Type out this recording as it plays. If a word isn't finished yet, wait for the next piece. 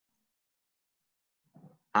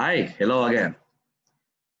Hi, hello again.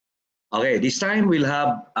 Okay, this time we'll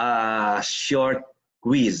have a short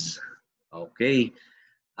quiz. Okay,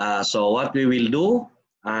 so what we will do,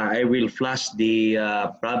 I will flash the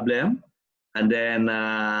problem and then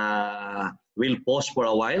we'll pause for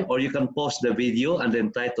a while, or you can pause the video and then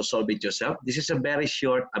try to solve it yourself. This is a very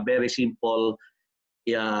short, a very simple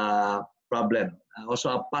problem.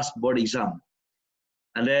 Also a past board exam.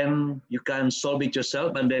 And then you can solve it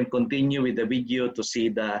yourself and then continue with the video to see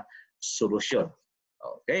the solution.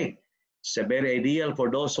 Okay, it's very ideal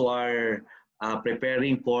for those who are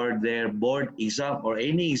preparing for their board exam or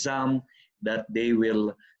any exam that they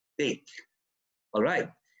will take. All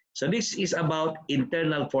right, so this is about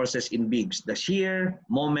internal forces in beams, the shear,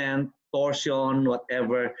 moment, torsion,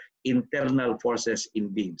 whatever, internal forces in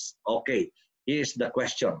beams. Okay, here's the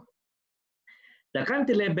question. The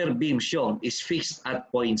cantilever beam shown is fixed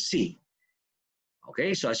at point C.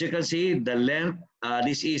 Okay, so as you can see, the length,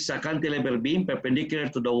 this is a cantilever beam perpendicular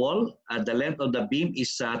to the wall. The length of the beam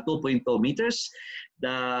is 2.2 meters.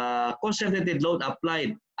 The concentrated load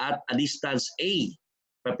applied at a distance A,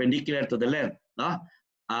 perpendicular to the length,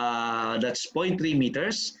 that's 0.3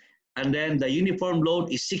 meters. And then the uniform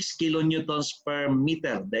load is 6 kilonewtons per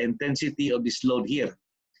meter, the intensity of this load here.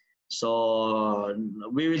 So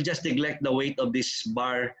we will just neglect the weight of this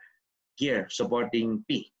bar here supporting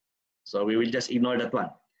P. So we will just ignore that one.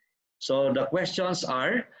 So the questions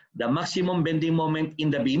are the maximum bending moment in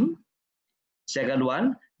the beam. Second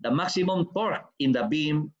one, the maximum torque in the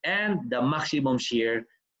beam and the maximum shear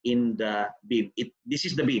in the beam. This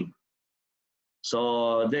is the beam.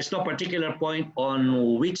 So there's no particular point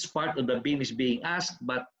on which part of the beam is being asked,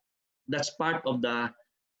 but that's part of the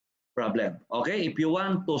problem. Okay, if you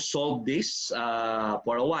want to solve this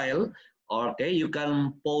for a while, okay, you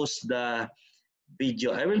can pause the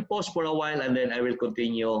video. I will pause for a while and then I will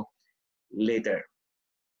continue later.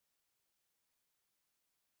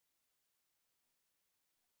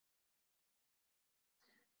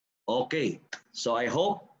 Okay, so I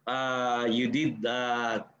hope you did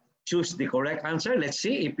choose the correct answer. Let's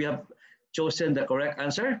see if you have chosen the correct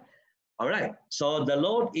answer. All right, so the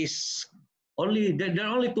load is only, there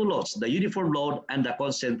are only two loads, the uniform load and the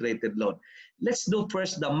concentrated load. Let's do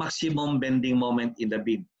first the maximum bending moment in the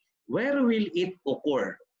beam. Where will it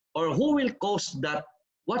occur? Or who will cause that?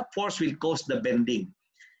 What force will cause the bending?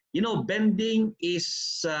 You know, bending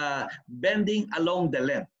is bending along the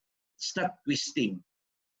length. It's not twisting.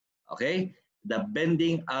 Okay? The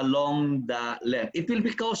bending along the length. It will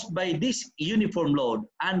be caused by this uniform load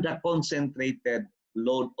and the concentrated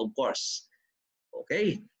load, of course.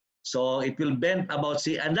 Okay? So it will bend about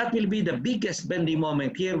C, and that will be the biggest bending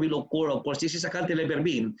moment. Here will occur, of course, this is a cantilever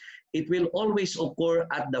beam. It will always occur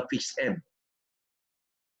at the fixed end.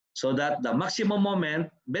 So that the maximum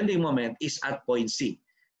moment, bending moment, is at point C.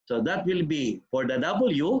 So that will be, for the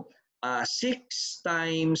W, 6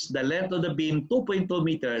 times the length of the beam, 2.2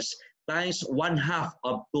 meters, times 1/2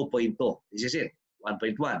 of 2.2. This is it,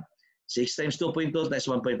 1.1. 6 times 2.2 times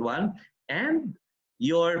 1.1. And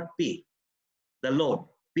your P, the load,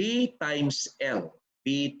 P times L.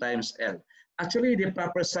 P times L. Actually, the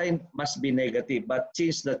proper sign must be negative, but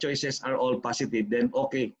since the choices are all positive, then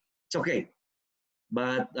okay, it's okay.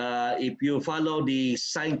 But if you follow the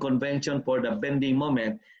sign convention for the bending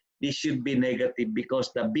moment, this should be negative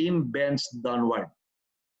because the beam bends downward.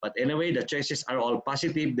 But anyway, the choices are all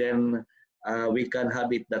positive, then we can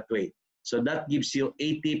have it that way. So that gives you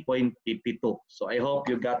 80.52. So I hope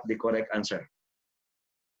you got the correct answer.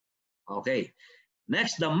 Okay.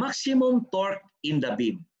 Next, the maximum torque in the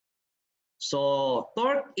beam. So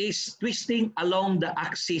torque is twisting along the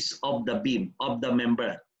axis of the beam, of the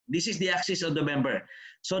member. This is the axis of the member.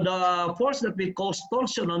 So the force that will cause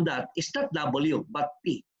torsion on that is not W, but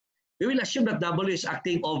P. We will assume that W is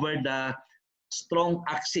acting over the strong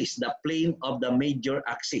axis, the plane of the major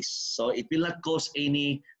axis. So it will not cause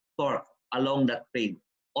any torque along that plane.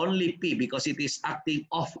 Only P, because it is acting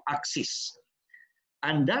off axis.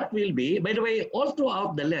 And that will be, by the way, all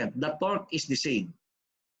throughout the length, the torque is the same.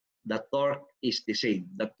 The torque is the same.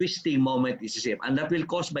 The twisting moment is the same. And that will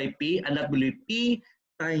cause by P, and that will be P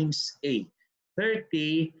times A.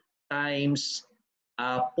 30 times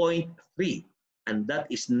 0.3. And that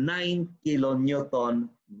is 9 kilonewton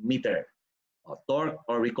meter. Or torque,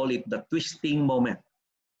 or we call it the twisting moment.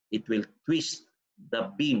 It will twist the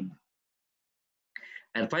beam.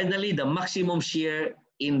 And finally, the maximum shear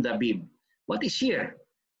in the beam. What is shear?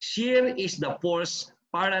 Shear is the force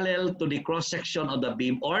parallel to the cross-section of the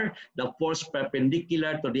beam, or the force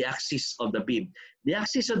perpendicular to the axis of the beam. The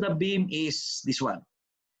axis of the beam is this one.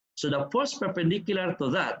 So the force perpendicular to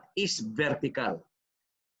that is vertical.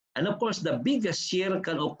 And of course, the biggest shear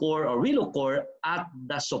can occur or will occur at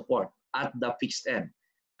the support, at the fixed end.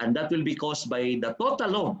 And that will be caused by the total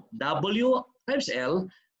load, W times L,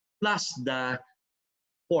 plus the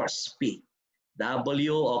force, P.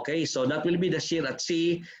 W, okay, so that will be the shear at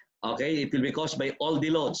C. Okay, it will be caused by all the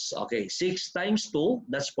loads. Okay, 6 times 2,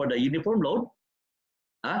 that's for the uniform load.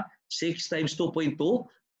 6 times 2.2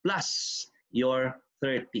 plus your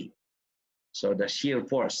 30. So the shear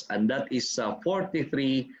force, and that is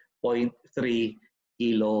 43.3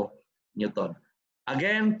 kilonewton.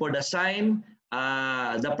 Again, for the sign,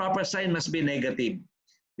 the proper sign must be negative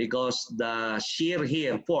because the shear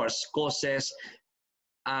here force causes,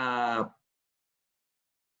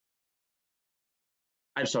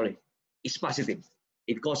 I'm sorry, it's positive.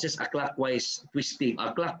 It causes a clockwise twisting,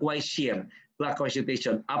 a clockwise shear, clockwise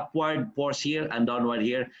rotation, upward force here and downward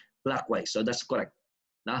here, clockwise. So that's correct.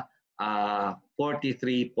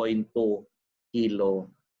 43.2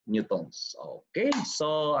 kilonewtons. Okay,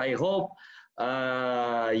 so I hope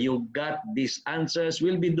you got these answers.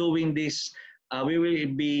 We'll be doing this. We will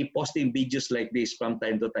be posting videos like this from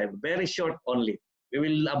time to time. Very short only. We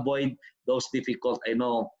will avoid those difficult. I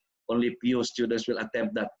know only few students will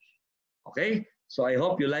attempt that. Okay, so I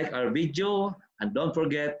hope you like our video, and don't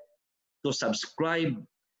forget to subscribe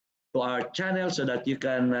to our channel so that you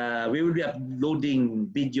can, we will be uploading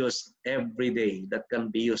videos every day that can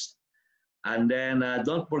be used. And then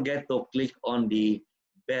don't forget to click on the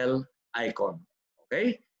bell icon.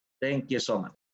 Okay, thank you so much.